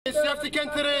this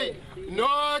country.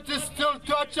 No, it is still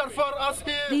torture for us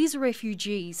here. These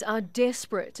refugees are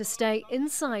desperate to stay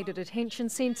inside a detention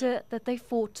centre that they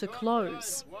fought to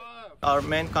close. Our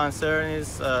main concern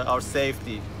is our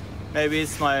safety. Maybe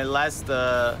it's my last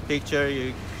picture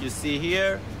you see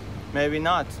here, maybe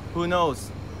not. Who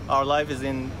knows? Our life is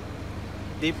in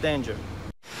deep danger.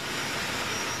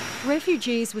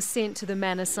 Refugees were sent to the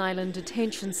Manus Island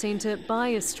detention centre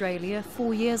by Australia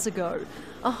 4 years ago,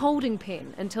 a holding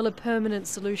pen until a permanent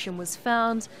solution was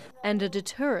found and a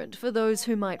deterrent for those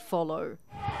who might follow.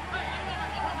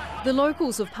 The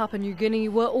locals of Papua New Guinea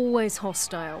were always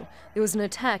hostile. There was an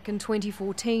attack in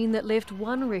 2014 that left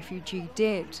one refugee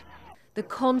dead. The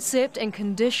concept and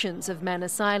conditions of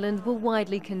Manus Island were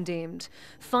widely condemned.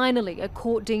 Finally, a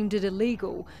court deemed it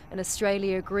illegal, and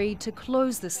Australia agreed to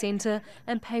close the centre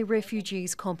and pay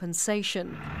refugees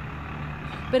compensation.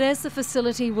 But as the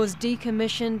facility was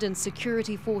decommissioned and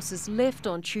security forces left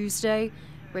on Tuesday,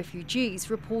 refugees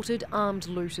reported armed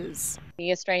looters.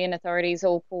 The Australian authorities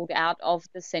all pulled out of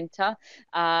the centre,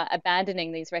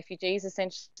 abandoning these refugees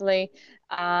essentially,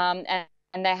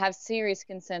 and they have serious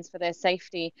concerns for their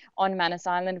safety on Manus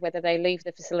Island, whether they leave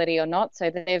the facility or not, so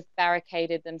they've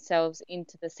barricaded themselves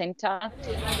into the centre.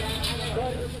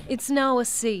 It's now a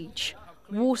siege.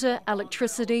 Water,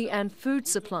 electricity and food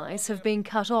supplies have been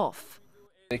cut off.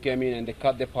 They came in and they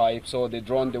cut the pipe, so they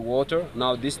drawn the water.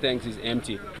 Now this tank is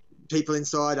empty. People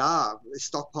inside are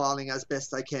stockpiling as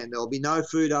best they can. There will be no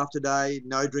food after today,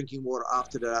 no drinking water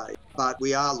after today, but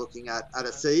we are looking at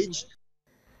a siege.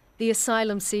 The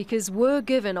asylum seekers were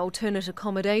given alternate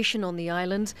accommodation on the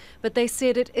island, but they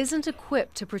said it isn't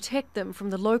equipped to protect them from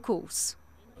the locals.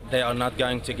 They are not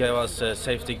going to give us a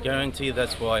safety guarantee,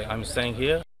 that's why I'm staying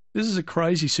here. This is a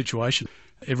crazy situation.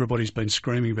 Everybody's been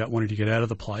screaming about wanting to get out of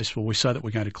the place. Well, we say that we're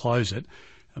going to close it,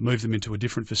 move them into a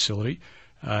different facility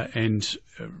and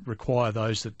require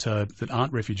those that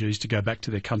aren't refugees to go back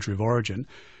to their country of origin,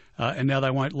 and now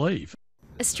they won't leave.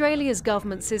 Australia's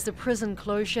government says the prison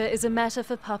closure is a matter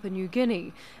for Papua New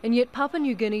Guinea, and yet Papua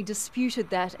New Guinea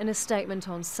disputed that in a statement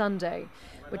on Sunday,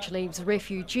 which leaves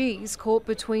refugees caught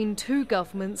between two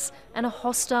governments and a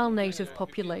hostile native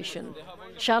population.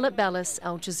 Charlotte Bellis,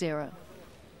 Al Jazeera.